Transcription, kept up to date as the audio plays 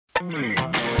Welcome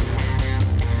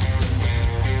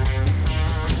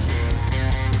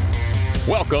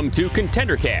to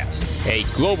ContenderCast, a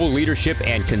global leadership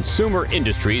and consumer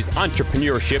industries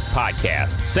entrepreneurship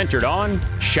podcast centered on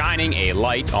shining a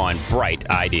light on bright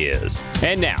ideas.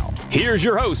 And now, here's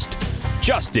your host,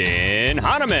 Justin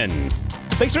Hahnemann.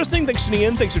 Thanks for listening, thanks for tuning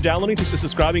in, thanks for downloading, thanks for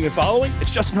subscribing and following.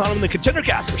 It's Justin Hahnemann, the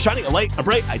ContenderCast. We're shining a light on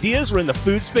bright ideas. We're in the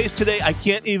food space today. I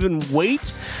can't even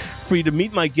wait for you to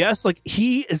meet my guest.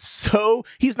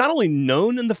 He's not only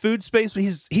known in the food space, but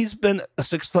he's been a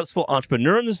successful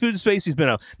entrepreneur in this food space.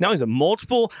 Now he's a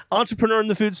multiple entrepreneur in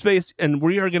the food space, and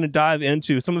we are going to dive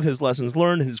into some of his lessons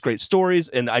learned and his great stories,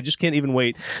 and I just can't even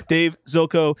wait. Dave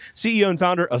Zilko, CEO and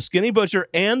founder of Skinny Butcher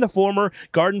and the former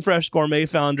Garden Fresh Gourmet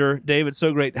founder. Dave, it's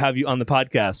so great to have you on the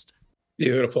podcast.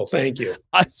 Beautiful. Thank you.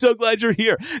 I'm so glad you're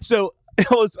here. So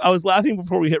I was laughing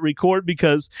before we hit record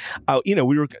because, we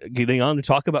were getting on to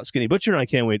talk about Skinny Butcher, and I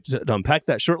can't wait to unpack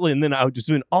that shortly. And then I was just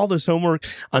doing all this homework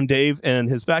on Dave and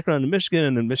his background in Michigan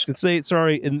and in Michigan State,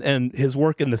 and his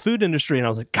work in the food industry. And I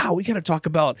was like, God, we got to talk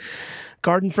about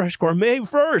Garden Fresh Gourmet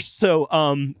first. So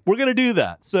we're going to do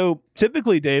that. So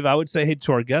typically, Dave, I would say, hey,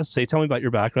 to our guests, tell me about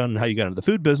your background and how you got into the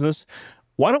food business.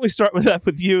 Why don't we start with that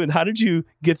with you? And how did you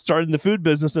get started in the food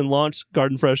business and launch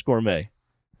Garden Fresh Gourmet?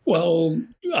 Well,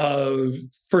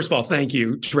 first of all, thank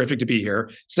you. Terrific to be here.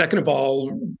 Second of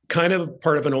all, kind of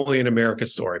part of an only in America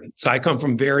story. So I come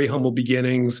from very humble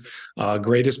beginnings,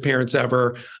 greatest parents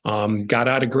ever, got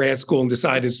out of grad school and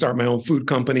decided to start my own food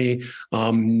company,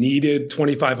 needed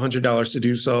 $2,500 to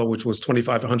do so, which was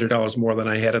 $2,500 more than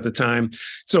I had at the time.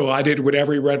 So I did what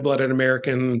every red-blooded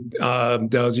American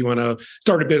does. You want to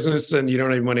start a business and you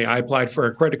don't have any money. I applied for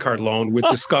a credit card loan with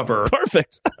Discover.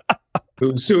 Perfect.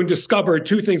 Who soon discovered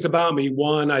two things about me.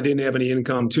 One, I didn't have any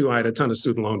income. Two, I had a ton of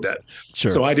student loan debt.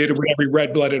 Sure. So I did what every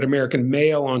red-blooded American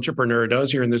male entrepreneur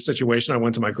does. Here in this situation, I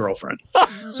went to my girlfriend.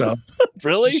 So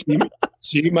really?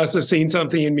 She must have seen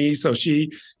something in me. So she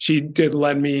did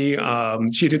lend me,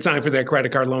 she did sign for that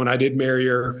credit card loan. I did marry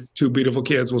her. Two beautiful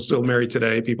kids. We're still married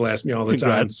today. People ask me all the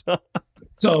time.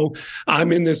 So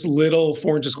I'm in this little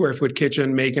 400 square foot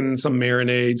kitchen making some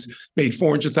marinades, made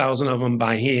 400,000 of them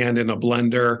by hand in a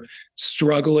blender,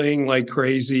 struggling like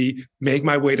crazy, make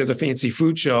my way to the fancy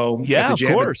food show. Yeah, of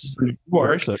course.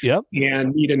 Yep.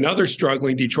 And meet another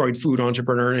struggling Detroit food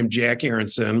entrepreneur named Jack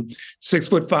Aronson,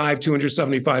 6'5",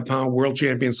 275-pound world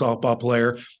champion softball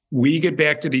player. We get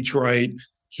back to Detroit.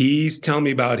 He's telling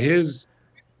me about his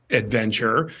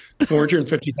adventure,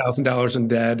 $450,000 in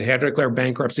debt, had to declare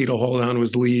bankruptcy to hold on to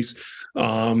his lease,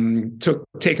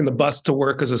 taking the bus to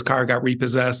work because his car got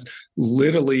repossessed.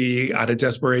 Literally out of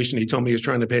desperation, he told me he was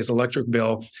trying to pay his electric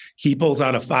bill. He pulls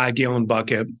out a 5-gallon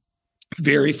bucket.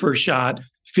 Very first shot,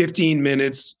 15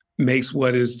 minutes, makes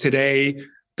what is today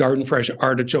Garden Fresh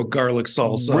artichoke garlic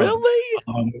salsa. Really?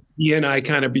 He and I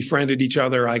kind of befriended each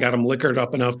other. I got him liquored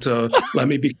up enough to let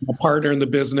me become a partner in the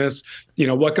business.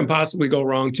 What can possibly go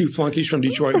wrong? Two flunkies from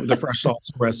Detroit with a fresh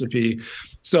salsa recipe.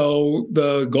 So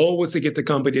the goal was to get the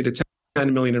company to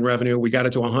 10 million in revenue. We got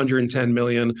it to 110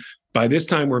 million. By this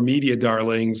time, we're media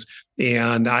darlings.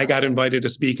 And I got invited to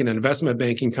speak in an investment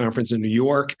banking conference in New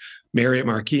York, Marriott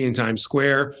Marquis in Times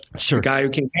Square. Sure. The guy who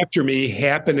came after me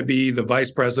happened to be the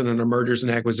vice president of mergers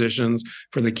and acquisitions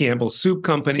for the Campbell Soup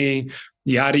Company.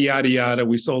 Yada, yada, yada.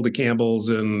 We sold to Campbell's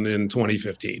in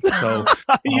 2015. So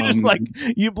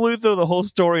you blew through the whole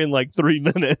story in 3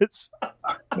 minutes.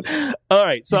 All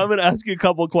right. So I'm going to ask you a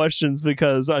couple of questions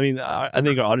because, I think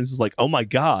our audience is like, oh my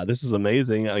God, this is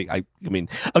amazing.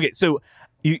 Okay. So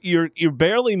you're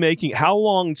barely making, how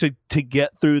long to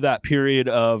get through that period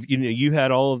of, you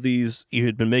had all of these, you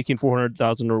had been making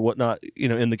 400,000 or whatnot,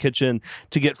 in the kitchen,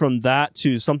 to get from that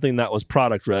to something that was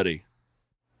product ready?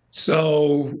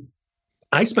 So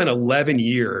I spent 11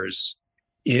 years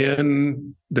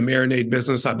in the marinade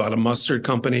business. I bought a mustard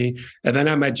company, and then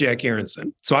I met Jack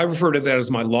Aronson. So I refer to that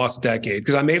as my lost decade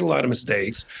because I made a lot of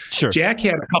mistakes. Sure. Jack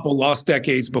had a couple lost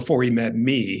decades before he met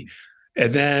me.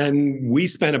 And then we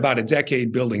spent about a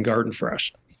decade building Garden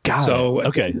Fresh. Got it.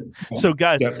 Okay. So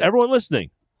guys, everyone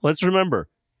listening, let's remember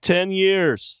 10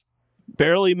 years,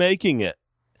 barely making it.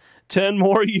 10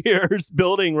 more years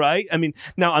building, right?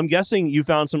 Now I'm guessing you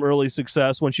found some early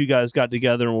success once you guys got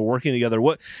together and were working together.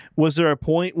 What was there a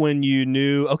point when you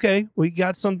knew, okay, we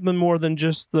got something more than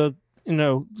just the,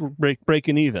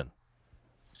 breaking even?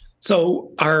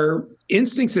 So our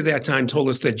instincts at that time told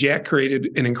us that Jack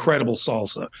created an incredible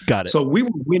salsa. Got it. So we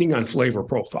were winning on flavor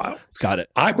profile. Got it.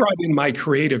 I brought in my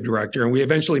creative director, and we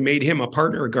eventually made him a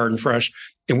partner at Garden Fresh,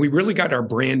 and we really got our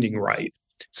branding right.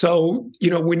 So,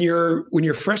 when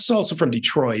you're fresh salsa from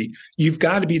Detroit, you've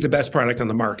got to be the best product on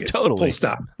the market. Totally. Full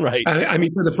stop. Right. I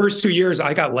mean, for the first 2 years,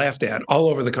 I got laughed at all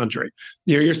over the country.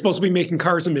 You're supposed to be making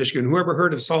cars in Michigan. Whoever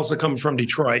heard of salsa comes from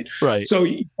Detroit? Right. So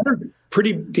you better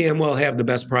pretty damn well have the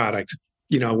best product,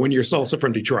 when you're salsa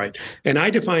from Detroit. And I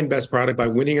define best product by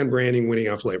winning on branding, winning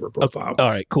on flavor profile. All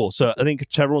right, cool. So I think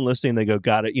to everyone listening, they go,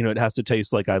 got it. It has to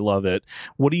taste like I love it.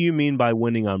 What do you mean by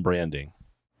winning on branding?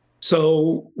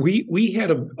 So we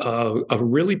had a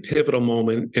really pivotal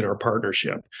moment in our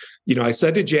partnership. I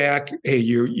said to Jack, hey,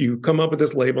 you come up with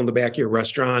this label in the back of your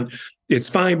restaurant. It's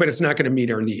fine, but it's not going to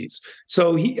meet our needs.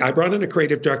 So I brought in a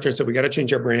creative director and said, we got to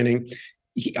change our branding.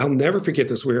 I'll never forget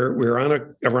this. We were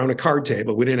around a card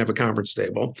table. We didn't have a conference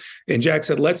table. And Jack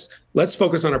said, let's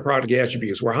focus on our product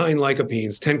attributes. We're high in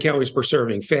lycopenes, 10 calories per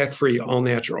serving, fat-free, all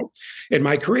natural. And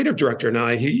my creative director and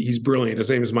I, he's brilliant. His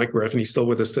name is Mike Griffin. He's still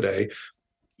with us today.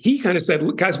 He kind of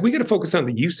said, guys, we got to focus on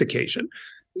the use occasion.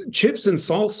 Chips and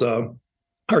salsa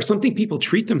are something people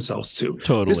treat themselves to.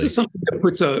 Totally. This is something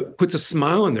that puts a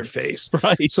smile on their face.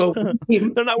 Right. So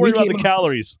they're not worried about the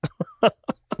calories.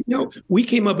 We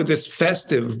came up with this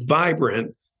festive,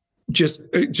 vibrant,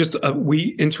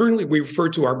 we internally refer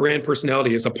to our brand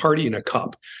personality as a party in a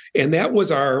cup. And that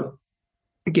was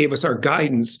gave us our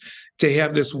guidance to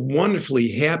have this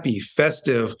wonderfully happy,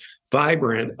 festive,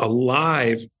 vibrant,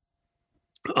 alive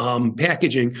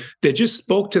packaging that just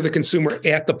spoke to the consumer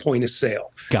at the point of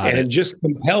sale. And just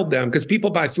compelled them, because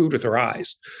people buy food with their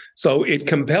eyes. So it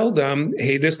compelled them,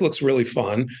 hey, this looks really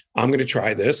fun. I'm going to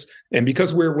try this. And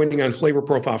because we're winning on flavor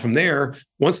profile from there,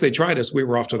 once they tried us, we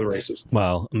were off to the races.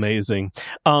 Wow, amazing.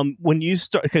 When you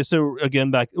start, okay, so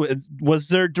again, was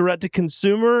there direct to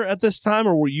consumer at this time,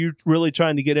 or were you really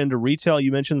trying to get into retail?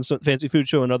 You mentioned the Fancy Food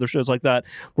Show and other shows like that.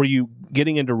 Were you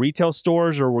getting into retail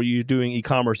stores, or were you doing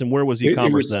e-commerce? And where was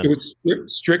e-commerce then? It was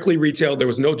strictly retail. There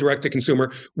was no direct to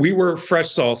consumer. We were fresh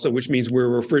salsa, which means we're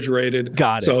refrigerated.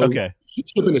 Got it. So okay.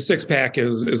 Shipping a 6-pack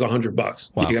is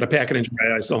 $100. Wow. You got to pack it in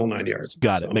dry ice, the whole 9 yards.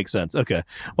 Got it. Makes sense. Okay.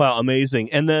 Wow.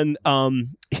 Amazing. And then,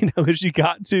 as you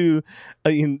got to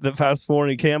the fast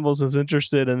forwarding, Campbell's is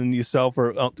interested, and then you sell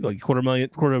for like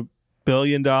 $250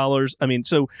 million. I mean,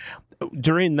 so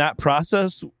during that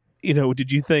process,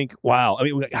 did you think, wow, I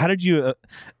mean, how did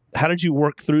you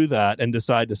work through that and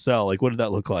decide to sell? Like, what did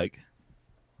that look like?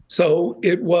 So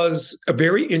it was a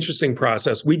very interesting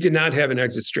process. We did not have an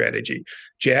exit strategy.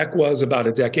 Jack was about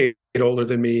a decade older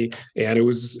than me, and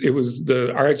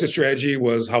our exit strategy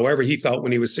was however he felt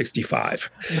when he was 65.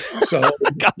 So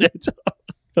got it.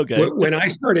 Okay. When I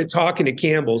started talking to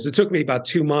Campbell's, it took me about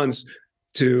 2 months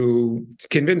to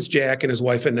convince Jack and his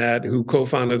wife Annette, who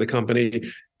co-founded the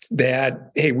company,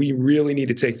 that, hey, we really need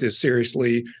to take this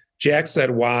seriously. Jack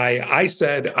said why. I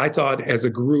said I thought as a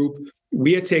group,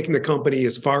 we had taken the company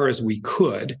as far as we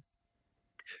could.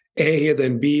 A, and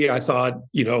then B, I thought,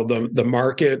 the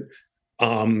market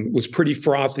was pretty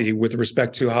frothy with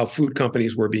respect to how food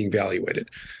companies were being valuated.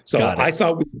 So I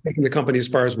thought we were taking the company as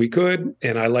far as we could,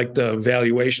 and I liked the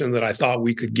valuation that I thought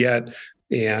we could get.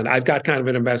 And I've got kind of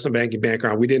an investment banking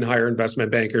background. We didn't hire investment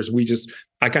bankers.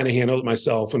 I kind of handled it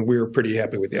myself, and we were pretty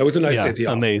happy with it. It was a nice day at the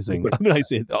office. Amazing. Nice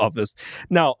day at the office.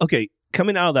 Now, okay,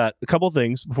 coming out of that, a couple of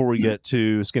things before we get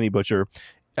to Skinny Butcher.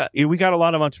 We got a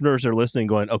lot of entrepreneurs that are listening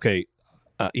going, okay,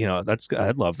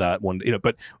 I'd love that one,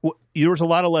 but there was a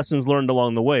lot of lessons learned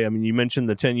along the way. I mean, you mentioned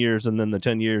the 10 years and then the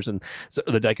 10 years and so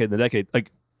the decade.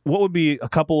 Like, what would be a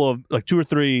couple of, like, 2 or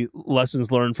 3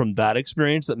 lessons learned from that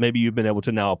experience that maybe you've been able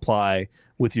to now apply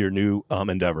with your new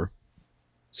endeavor?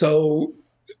 So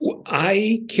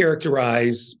I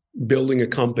characterize building a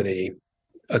company,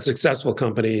 a successful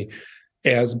company,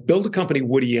 as build a company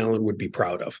Woody Allen would be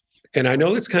proud of. And I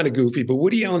know that's kind of goofy, but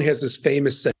Woody Allen has this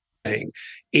famous saying,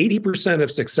 80% of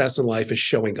success in life is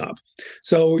showing up.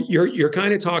 So you're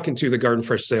kind of talking to the Garden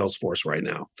Fresh sales force right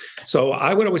now. So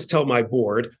I would always tell my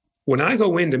board, when I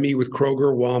go in to meet with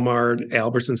Kroger, Walmart,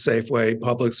 Albertsons, Safeway,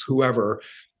 Publix, whoever,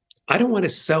 I don't want to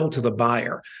sell to the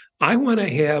buyer. I want to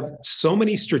have so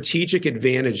many strategic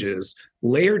advantages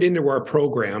layered into our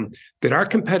program that our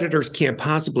competitors can't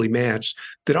possibly match,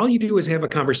 that all you do is have a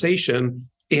conversation,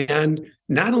 and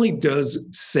not only does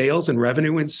sales and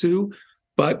revenue ensue,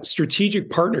 but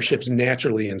strategic partnerships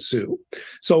naturally ensue.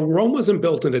 So Rome wasn't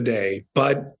built in a day,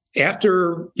 but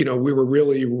after we were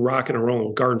really rocking and rolling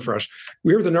with Garden Fresh,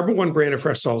 we were the #1 brand of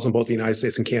fresh salsa in both the United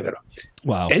States and Canada.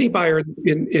 Wow. Any buyer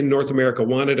in North America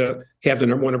wanted to have the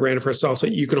 #1 brand of fresh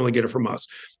salsa, you can only get it from us.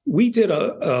 We did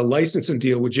a licensing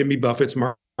deal with Jimmy Buffett's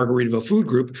Margaritaville Food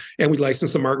Group, and we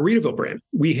licensed the Margaritaville brand.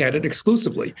 We had it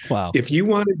exclusively. Wow. If you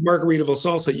wanted Margaritaville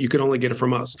salsa, you could only get it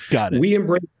from us. Got it. We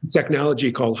embraced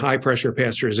technology called high pressure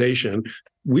pasteurization,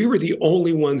 we were the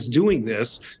only ones doing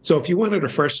this. So if you wanted a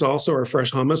fresh salsa or a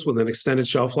fresh hummus with an extended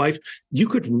shelf life, you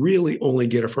could really only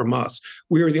get it from us.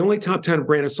 We were the only top 10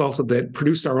 branded salsa that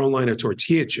produced our own line of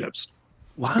tortilla chips.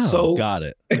 Wow, so, got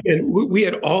it. And we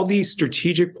had all these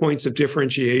strategic points of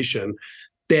differentiation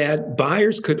that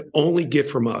buyers could only get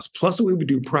from us. Plus, we would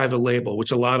do private label,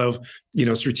 which a lot of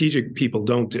strategic people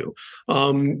don't do.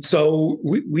 So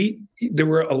there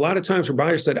were a lot of times where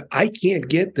buyers said, "I can't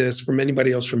get this from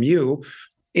anybody else from you."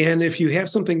 And if you have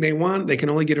something they want, they can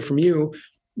only get it from you.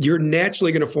 You're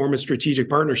naturally going to form a strategic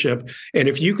partnership. And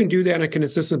if you can do that on a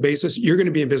consistent basis, you're going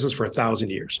to be in business for 1,000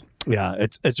 years. Yeah,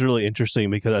 it's really interesting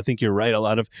because I think you're right. A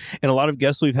lot of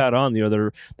guests we've had on,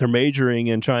 they're majoring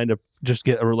in trying to just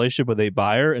get a relationship with a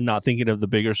buyer and not thinking of the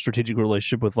bigger strategic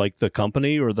relationship with like the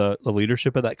company or the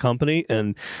leadership of that company.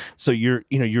 And so you're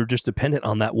just dependent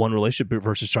on that one relationship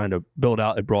versus trying to build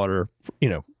out a broader,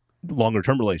 longer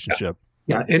term relationship.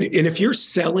 Yeah. And if you're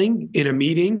selling in a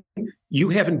meeting, you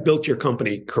haven't built your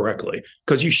company correctly,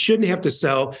 because you shouldn't have to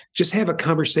sell. Just have a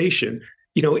conversation.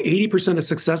 80% of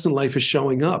success in life is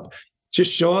showing up.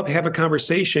 Just show up, have a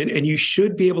conversation, and you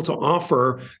should be able to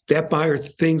offer that buyer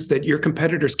things that your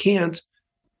competitors can't.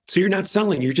 So you're not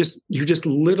selling. You're just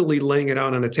literally laying it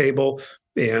out on a table,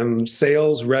 and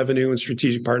sales, revenue, and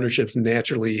strategic partnerships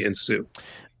naturally ensue.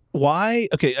 Why?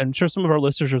 Okay, I'm sure some of our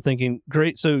listeners are thinking,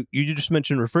 great, so you just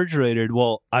mentioned refrigerated.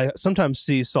 Well, I sometimes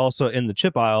see salsa in the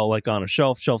chip aisle, like on a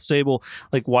shelf stable.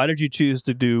 Like, why did you choose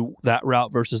to do that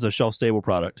route versus a shelf stable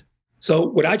product? So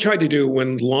what I tried to do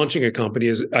when launching a company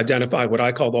is identify what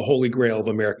I call the holy grail of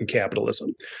American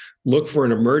capitalism. Look for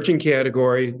an emerging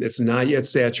category that's not yet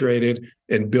saturated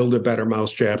and build a better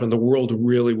mousetrap, and the world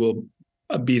really will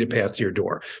beat a path to your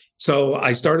door. So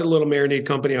I started a little marinade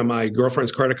company on my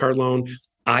girlfriend's credit card loan.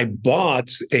 I bought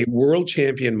a world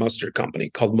champion mustard company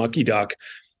called Mucky Duck,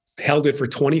 held it for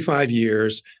 25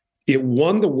 years. It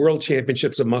won the world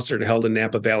championships of mustard held in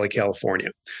Napa Valley,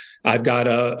 California. I've got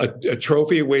a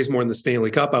trophy. It weighs more than the Stanley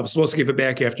Cup. I was supposed to give it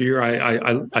back after a year.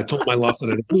 I told my loss at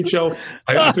a food show.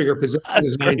 I figure possession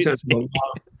is 9 cents of the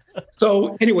law.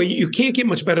 So anyway, you can't get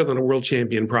much better than a world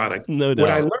champion product. No doubt.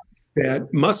 What I learned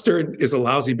that mustard is a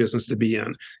lousy business to be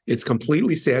in. It's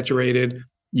completely saturated.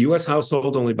 U.S.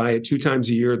 households only buy it 2 times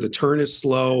a year. The turn is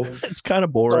slow. It's kind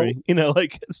of boring,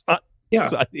 it's not. Yeah.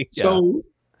 Exciting. Yeah. So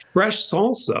fresh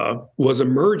salsa was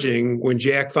emerging when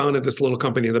Jack founded this little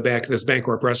company in the back of this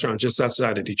Bankrupt restaurant just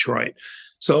outside of Detroit.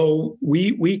 So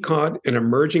we caught an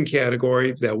emerging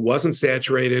category that wasn't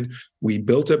saturated. We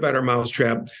built a better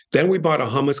mousetrap. Then we bought a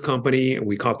hummus company and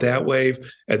we caught that wave.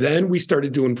 And then we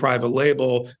started doing private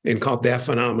label and caught that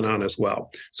phenomenon as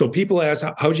well. So people ask,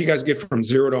 how'd you guys get from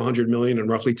 0 to 100 million in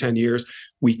roughly 10 years?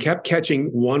 We kept catching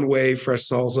one wave, fresh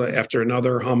salsa after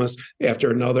another, hummus after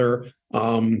another,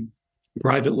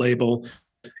 private label.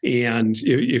 And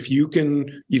if you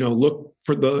can, look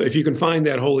for if you can find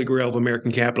that holy grail of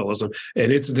American capitalism,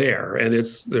 and it's there, and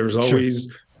there's always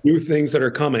new things that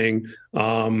are coming.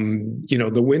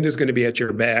 The wind is going to be at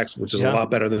your backs, which is a lot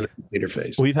better than in your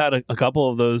face. We've had a couple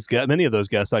of those, many of those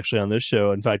guests actually on this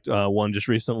show. In fact, one just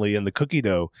recently in the cookie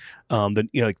dough.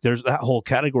 There's that whole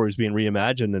category is being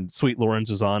reimagined, and Sweet Lawrence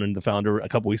is on, and the founder a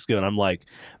couple weeks ago, and I'm like,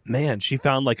 man, she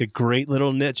found like a great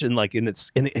little niche, and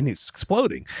it's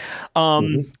exploding.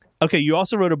 Okay, you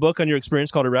also wrote a book on your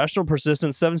experience called Irrational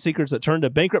Persistence: 7 Secrets That Turned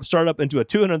a Bankrupt Startup into a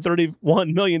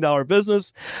 $231 million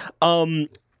business.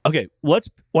 Okay, why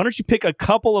don't you pick a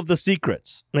couple of the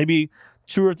secrets, maybe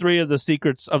 2 or 3 of the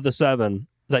secrets of the 7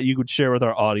 that you could share with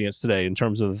our audience today in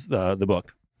terms of the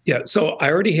book? Yeah, so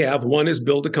I already have. One is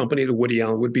build a company that Woody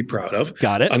Allen would be proud of.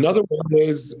 Got it. Another one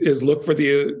is look for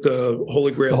the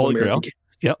Holy Grail. The Holy Grail.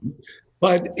 Yep.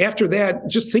 But after that,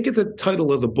 just think of the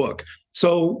title of the book.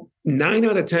 So 9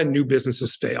 out of 10 new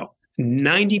businesses fail.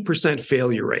 90%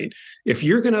 failure rate. If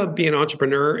you're going to be an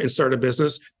entrepreneur and start a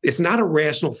business, it's not a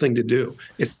rational thing to do.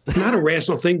 It's not a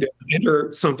rational thing to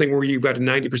enter something where you've got a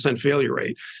 90% failure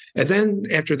rate. And then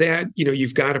after that,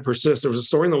 you've got to persist. There was a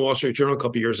story in the Wall Street Journal a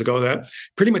couple of years ago that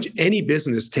pretty much any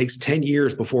business takes 10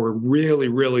 years before it really,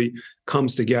 really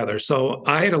comes together. So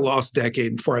I had a lost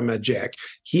decade before I met Jack.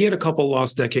 He had a couple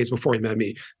lost decades before he met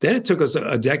me. Then it took us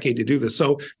a decade to do this.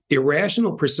 So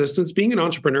irrational persistence, being an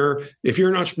entrepreneur, if you're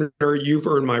an entrepreneur, you've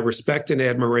earned my respect and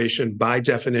admiration by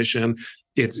definition.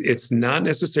 It's not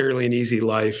necessarily an easy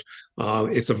life.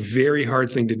 It's a very hard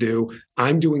thing to do.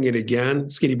 I'm doing it again.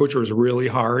 Skinny Butcher is really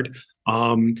hard.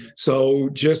 So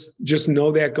just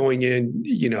know that going in,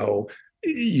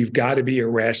 you've got to be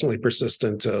irrationally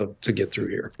persistent to get through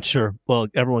here. Sure. Well,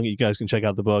 everyone, you guys can check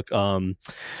out the book.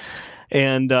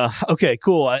 And okay,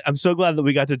 cool. I'm so glad that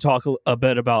we got to talk a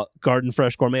bit about Garden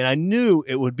Fresh Gourmet. And I knew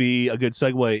it would be a good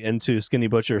segue into Skinny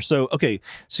Butcher. So, okay,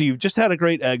 so you've just had a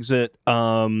great exit.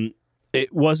 I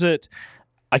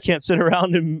can't sit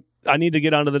around and I need to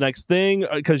get on to the next thing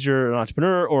because you're an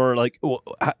entrepreneur, or like,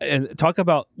 and talk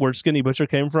about where Skinny Butcher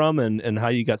came from and how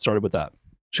you got started with that.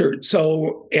 Sure.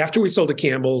 So after we sold to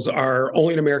Campbell's, our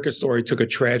Only in America story took a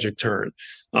tragic turn.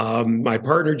 My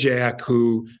partner, Jack,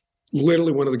 who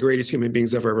literally one of the greatest human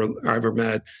beings I've ever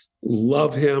met,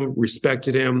 love him,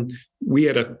 respected him. We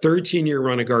had a 13-year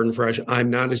run at Garden Fresh. I'm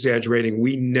not exaggerating.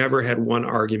 We never had one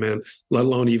argument, let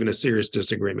alone even a serious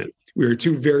disagreement. We were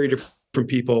two very different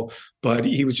people, but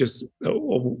he was just,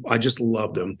 I just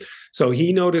loved him. So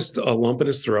he noticed a lump in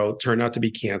his throat, turned out to be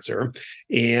cancer,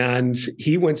 and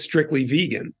he went strictly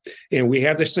vegan. And we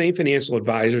have the same financial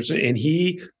advisors, and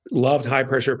he loved high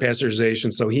pressure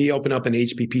pasteurization. So he opened up an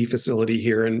HPP facility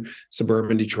here in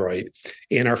suburban Detroit.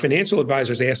 And our financial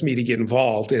advisors asked me to get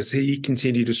involved as he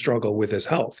continued to struggle with his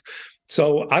health.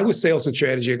 So I was sales and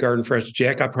strategy at Garden Fresh.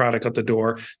 Jack got product out the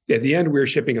door. At the end, we were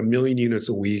shipping 1 million units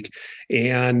a week.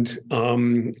 And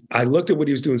I looked at what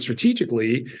he was doing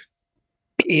strategically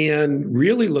and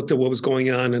really looked at what was going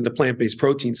on in the plant-based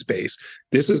protein space.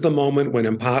 This is the moment when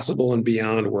Impossible and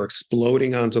Beyond were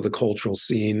exploding onto the cultural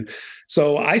scene.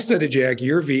 So I said to Jack,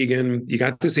 you're vegan, you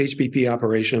got this HPP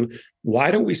operation.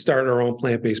 Why don't we start our own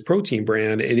plant-based protein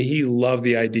brand? And he loved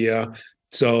the idea.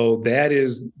 So that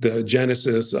is the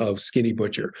genesis of Skinny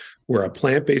Butcher. We're a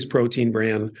plant-based protein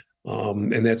brand,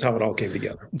 and that's how it all came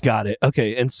together. Got it.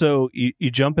 Okay. And so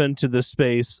you jump into this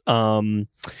space, and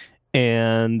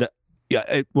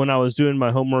when I was doing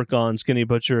my homework on Skinny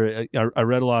Butcher, I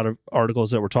read a lot of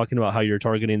articles that were talking about how you're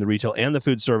targeting the retail and the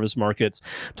food service markets.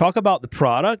 Talk about the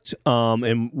product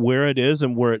and where it is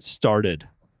and where it started.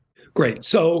 Great.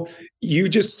 So you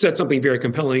just said something very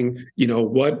compelling.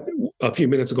 A few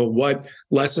minutes ago, what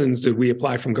lessons did we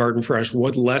apply from Garden Fresh?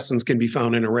 What lessons can be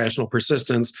found in Irrational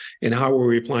Persistence? And how are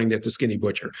we applying that to Skinny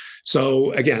Butcher?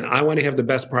 So again, I want to have the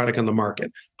best product on the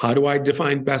market. How do I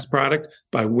define best product?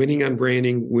 By winning on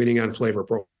branding, winning on flavor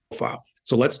profile.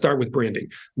 So let's start with branding.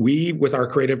 We, with our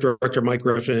creative director, Mike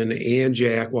Griffin, and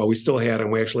Jack, well, we still had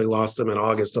him. We actually lost him in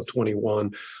August of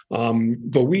 21.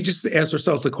 But we just asked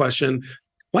ourselves the question,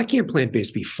 why can't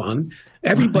plant-based be fun?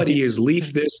 Everybody is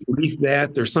leaf this, leaf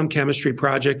that. There's some chemistry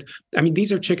project. I mean, these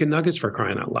are chicken nuggets for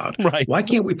crying out loud. Right. Why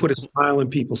can't we put a smile in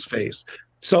people's face?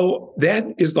 So that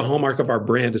is the hallmark of our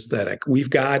brand aesthetic. We've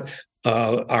got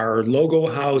our logo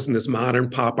housed in this modern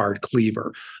pop art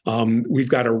cleaver. We've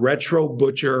got a retro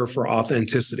butcher for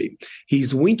authenticity.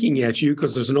 He's winking at you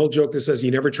because there's an old joke that says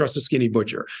you never trust a skinny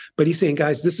butcher. But he's saying,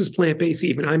 guys, this is plant-based.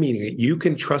 Even I'm eating it. You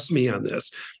can trust me on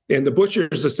this. And the butcher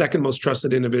is the second most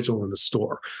trusted individual in the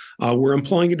store. We're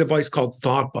employing a device called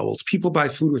thought bubbles. People buy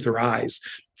food with their eyes.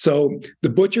 So the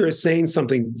butcher is saying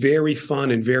something very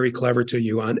fun and very clever to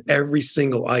you on every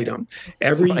single item.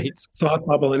 Every thought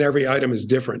bubble in every item is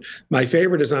different. My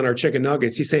favorite is on our chicken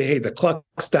nuggets. He's saying, hey, the cluck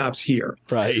stops here.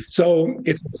 Right. So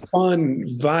it's fun,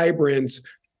 vibrant,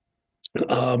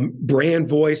 brand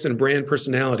voice and brand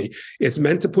personality. It's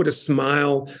meant to put a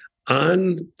smile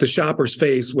on the shopper's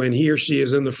face when he or she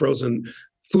is in the frozen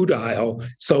food aisle.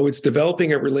 So it's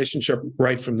developing a relationship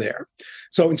right from there.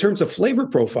 So in terms of flavor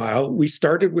profile, we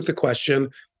started with the question,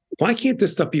 why can't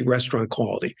this stuff be restaurant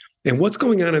quality? And what's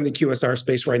going on in the QSR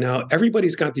space right now?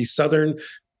 Everybody's got these Southern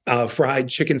fried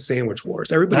chicken sandwich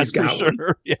wars. Everybody's got one.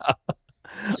 Yeah.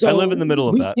 So I live in the middle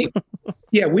of that.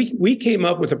 We came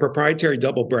up with a proprietary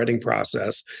double breading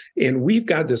process, and we've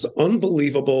got this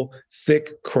unbelievable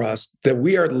thick crust that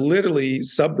we are literally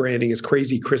sub-branding as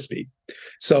Crazy Crispy.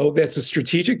 So that's a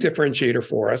strategic differentiator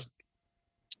for us.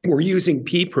 We're using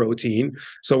pea protein,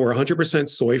 so we're 100%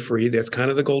 soy-free. That's kind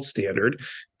of the gold standard.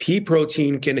 Pea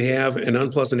protein can have an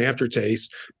unpleasant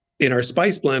aftertaste. In our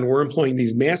spice blend, we're employing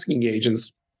these masking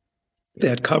agents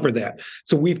that cover that.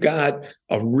 So we've got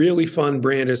a really fun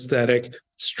brand aesthetic,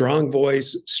 strong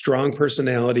voice, strong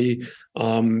personality.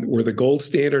 We're the gold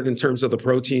standard in terms of the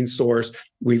protein source.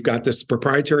 We've got this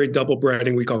proprietary double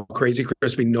breading we call Crazy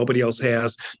Crispy. Nobody else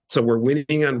has. So we're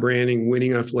winning on branding,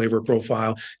 winning on flavor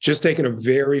profile, just taking a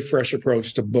very fresh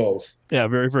approach to both. Yeah,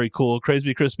 very, very cool.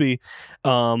 Crazy Crispy.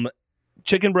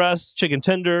 Chicken breasts, chicken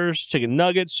tenders, chicken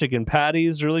nuggets, chicken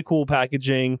patties, really cool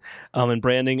packaging and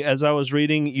branding. As I was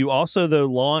reading, you also, though,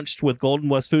 launched with Golden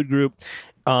West Food Group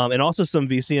and also some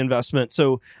VC investment.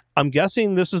 So I'm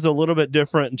guessing this is a little bit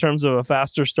different in terms of a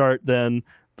faster start than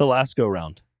the last go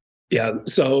round. Yeah.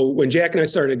 So when Jack and I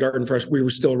started Garden Fresh, we were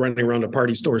still running around to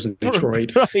party stores in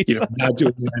Detroit, Right. Not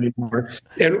doing that anymore.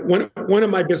 And one of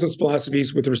my business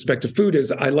philosophies with respect to food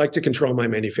is I like to control my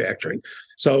manufacturing.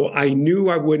 So I knew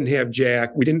I wouldn't have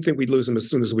Jack. We didn't think we'd lose him as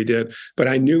soon as we did, but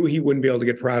I knew he wouldn't be able to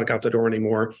get product out the door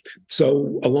anymore.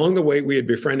 So along the way, we had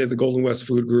befriended the Golden West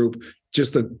Food Group,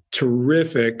 just a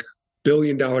terrific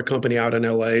billion-dollar company out in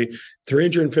LA,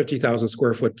 350,000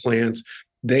 square foot plant.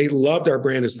 They loved our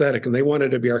brand aesthetic and they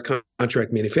wanted to be our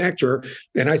contract manufacturer.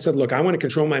 And I said, look, I want to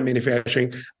control my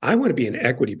manufacturing. I want to be an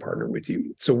equity partner with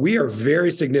you. So we are very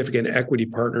significant equity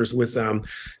partners with them.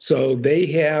 So they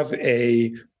have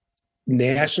a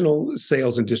national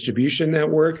sales and distribution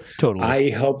network. Totally. I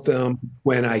help them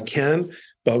when I can,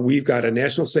 but we've got a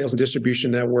national sales and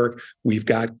distribution network. We've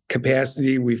got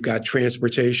capacity. We've got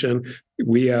transportation.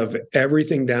 We have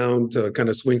everything down to kind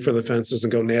of swing for the fences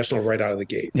and go national right out of the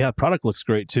gate. Yeah, product looks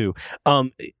great too.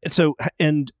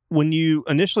 And when you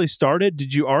initially started,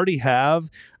 did you already have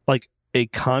like a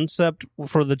concept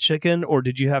for the chicken, or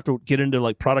did you have to get into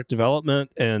like product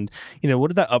development? And, what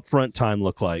did that upfront time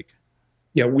look like?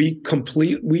 Yeah, we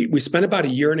spent about a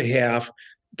year and a half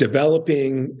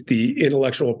developing the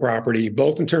intellectual property,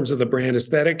 both in terms of the brand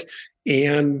aesthetic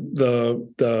and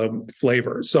the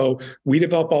flavor. So we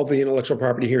develop all the intellectual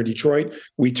property here in Detroit.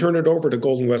 We turn it over to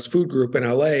Golden West Food Group in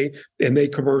LA, and they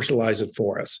commercialize it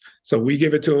for us. So we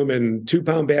give it to them in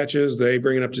 2-pound batches. They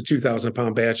bring it up to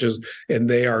 2,000-pound batches, and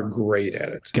they are great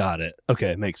at it. Got it.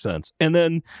 Okay, makes sense. And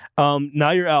then now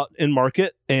you're out in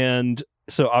market, and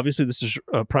so obviously this is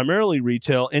primarily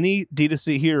retail. Any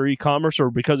D2C here or e-commerce,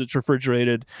 or because it's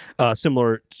refrigerated,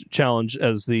 similar challenge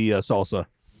as the salsa?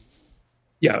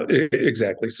 Yeah,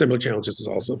 exactly. Similar challenges as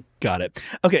salsa. Got it.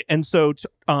 Okay. And so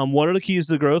what are the keys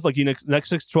to growth? Like next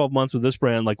 6 to 12 months with this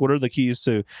brand, like what are the keys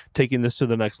to taking this to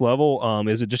the next level?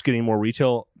 Is it just getting more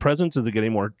retail presence? Is it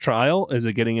getting more trial? Is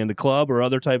it getting into club or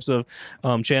other types of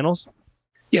channels?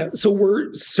 Yeah, so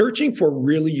we're searching for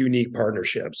really unique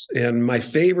partnerships. And my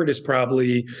favorite is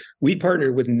probably, we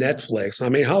partnered with Netflix. I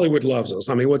mean, Hollywood loves us.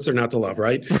 I mean, what's there not to love,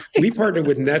 right? We partnered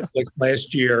with Netflix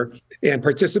last year and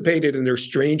participated in their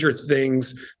Stranger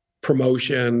Things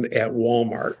promotion at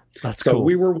Walmart. That's so cool.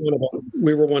 We were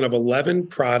one of 11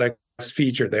 products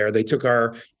featured there. They took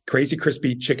our Crazy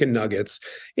Crispy chicken nuggets.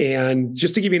 And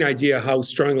just to give you an idea how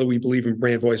strongly we believe in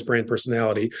brand voice, brand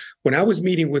personality, when I was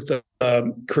meeting with the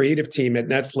creative team at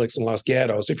Netflix in Los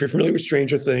Gatos, if you're familiar with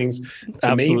Stranger Things,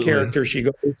 the main character, she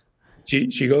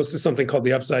goes to something called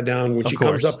the Upside Down. When she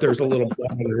comes up, there's a little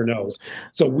blood under her nose.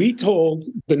 So we told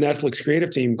the Netflix creative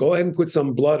team, go ahead and put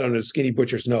some blood on a Skinny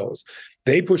Butcher's nose.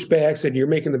 They pushed back, said, you're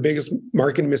making the biggest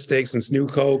marketing mistake since New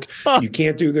Coke. You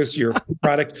can't do this. You're a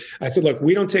product. I said, look,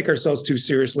 we don't take ourselves too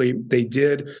seriously. They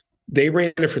did. They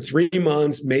ran it for 3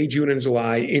 months, May, June, and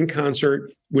July, in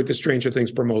concert with the Stranger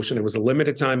Things promotion. It was a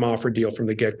limited time offer deal from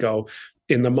the get-go.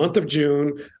 In the month of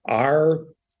June, our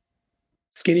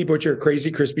Skinny Butcher Crazy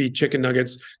Crispy chicken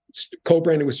nuggets,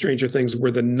 co-branded with Stranger Things,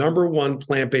 were the #1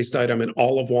 plant-based item in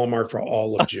all of Walmart for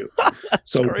all of June.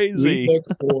 So crazy. We look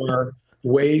for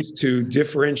ways to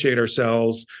differentiate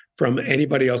ourselves from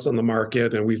anybody else on the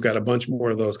market, and we've got a bunch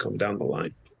more of those coming down the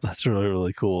line. That's really,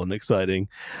 really cool and exciting.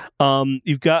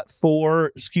 You've got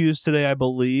 4 SKUs today, I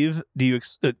believe. Do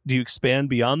you expand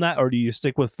beyond that, or do you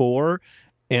stick with 4?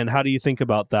 And how do you think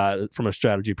about that from a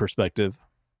strategy perspective?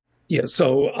 Yeah,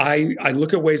 so I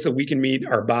look at ways that we can meet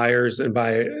our buyers and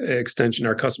by extension,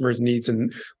 our customers' needs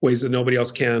in ways that nobody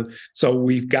else can. So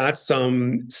we've got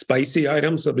some spicy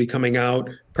items that'll be coming out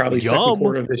probably second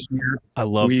quarter of this year. I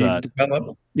love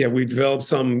that. We developed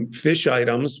some fish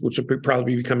items, which will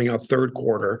probably be coming out third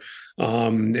quarter.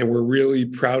 And we're really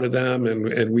proud of them.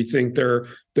 And we think they're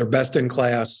best in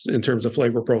class in terms of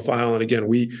flavor profile. And again,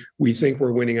 we think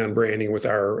we're winning on branding with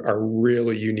our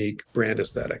really unique brand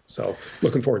aesthetic. So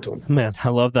looking forward to them. Man, I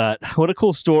love that. What a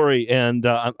cool story. And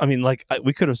I mean, like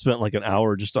we could have spent like an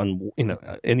hour just on,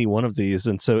 any one of these.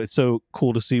 And so it's so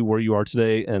cool to see where you are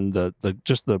today and the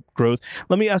just the growth.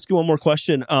 Let me ask you one more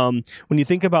question. When you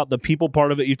think about the people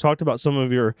part of it, you talked about some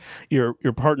of your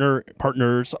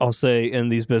partners, I'll say, in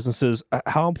these businesses.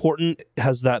 How important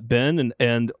has that been?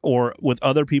 And or with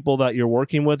other people that you're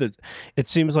working with, it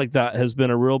seems like that has been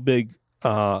a real big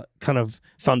kind of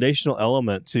foundational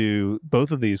element to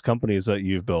both of these companies that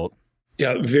you've built.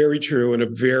 Yeah, very true, and a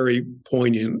very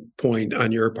poignant point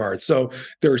on your part. So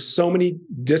there's so many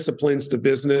disciplines to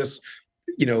business,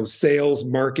 sales,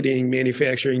 marketing,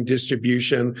 manufacturing,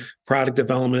 distribution, product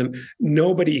development.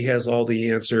 Nobody has all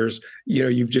the answers.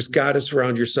 you've just got to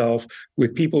surround yourself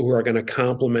with people who are going to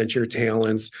complement your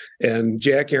talents. And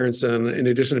Jack Aronson, in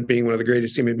addition to being one of the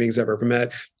greatest human beings I've ever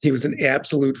met, he was an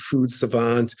absolute food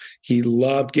savant. He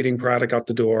loved getting product out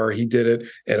the door. He did it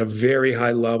at a very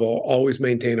high level, always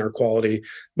maintain our quality.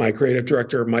 My creative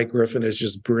director, Mike Griffin, is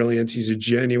just brilliant. He's a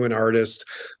genuine artist.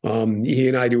 He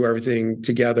and I do everything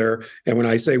together. And when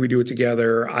I say we do it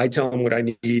together, I tell him what I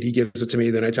need. He gives it to me.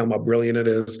 Then I tell him how brilliant it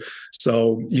is.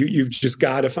 So you've just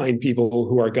got to find people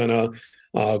who are going to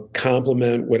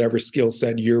complement whatever skill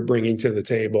set you're bringing to the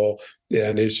table.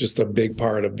 And it's just a big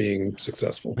part of being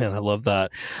successful. Man, I love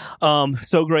that.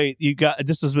 So great.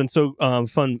 This has been so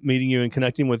fun meeting you and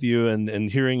connecting with you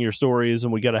and hearing your stories.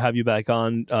 And we got to have you back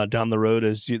on down the road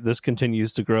as this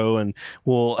continues to grow. And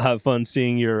we'll have fun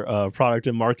seeing your product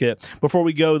and market. Before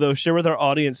we go, though, share with our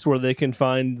audience where they can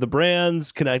find the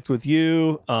brands, connect with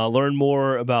you, learn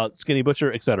more about Skinny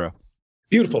Butcher, etc.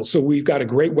 Beautiful. So we've got a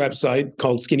great website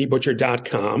called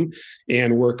skinnybutcher.com,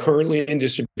 and we're currently in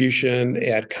distribution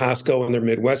at Costco in their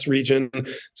Midwest region,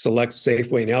 select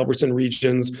Safeway and Albertson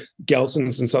regions,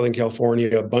 Gelson's in Southern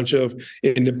California, a bunch of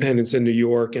independents in New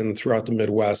York and throughout the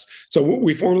Midwest. So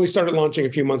we formally started launching a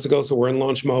few months ago, so we're in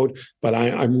launch mode, but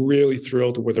I'm really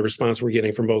thrilled with the response we're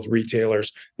getting from both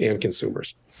retailers and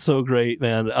consumers. So great,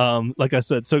 man. Like I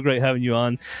said, so great having you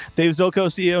on. Dave Zilko,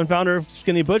 CEO and founder of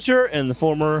Skinny Butcher and the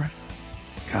former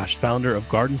founder of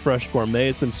Garden Fresh Gourmet.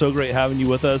 It's been so great having you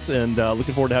with us, and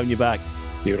looking forward to having you back.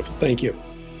 Beautiful. Thank you.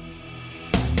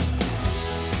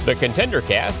 The Contender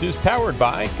Cast is powered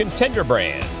by Contender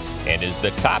Brands and is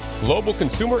the top global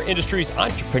consumer industries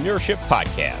entrepreneurship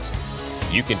podcast.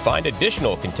 You can find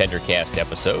additional Contender Cast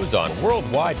episodes on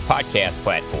worldwide podcast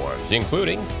platforms,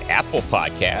 including Apple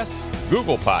Podcasts,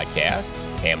 Google Podcasts,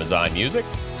 Amazon Music,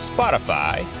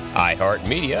 Spotify,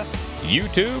 iHeartMedia,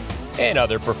 YouTube, and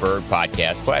other preferred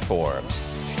podcast platforms.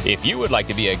 If you would like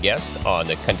to be a guest on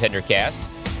the Contender Cast,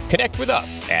 connect with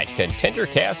us at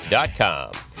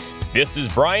contendercast.com. This is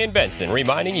Brian Benson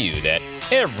reminding you that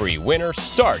every winner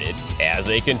started as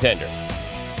a contender.